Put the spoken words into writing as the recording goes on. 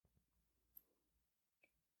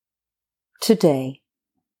Today,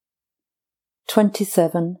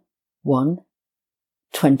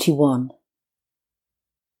 27/1/21,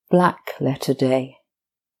 Black Letter Day.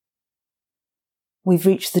 We've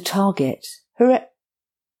reached the target. Hooray!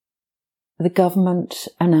 The government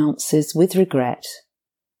announces with regret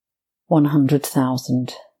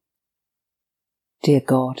 100,000. Dear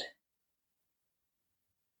God.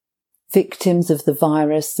 Victims of the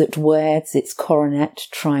virus that wears its coronet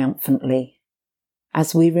triumphantly,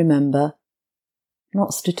 as we remember,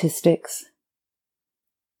 not statistics,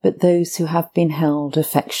 but those who have been held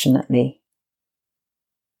affectionately,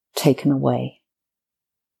 taken away.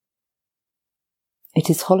 It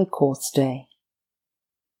is Holocaust Day.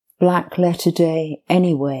 Black Letter Day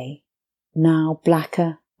anyway, now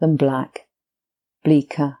blacker than black,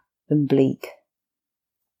 bleaker than bleak.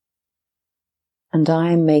 And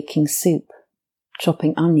I am making soup,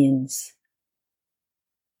 chopping onions.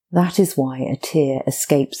 That is why a tear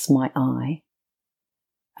escapes my eye,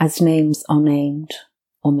 as names are named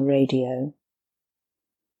on the radio.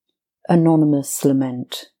 Anonymous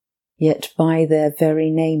lament, yet by their very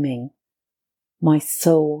naming, my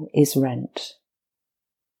soul is rent.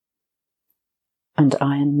 And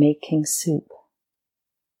I am making soup,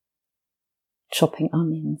 chopping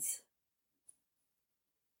onions.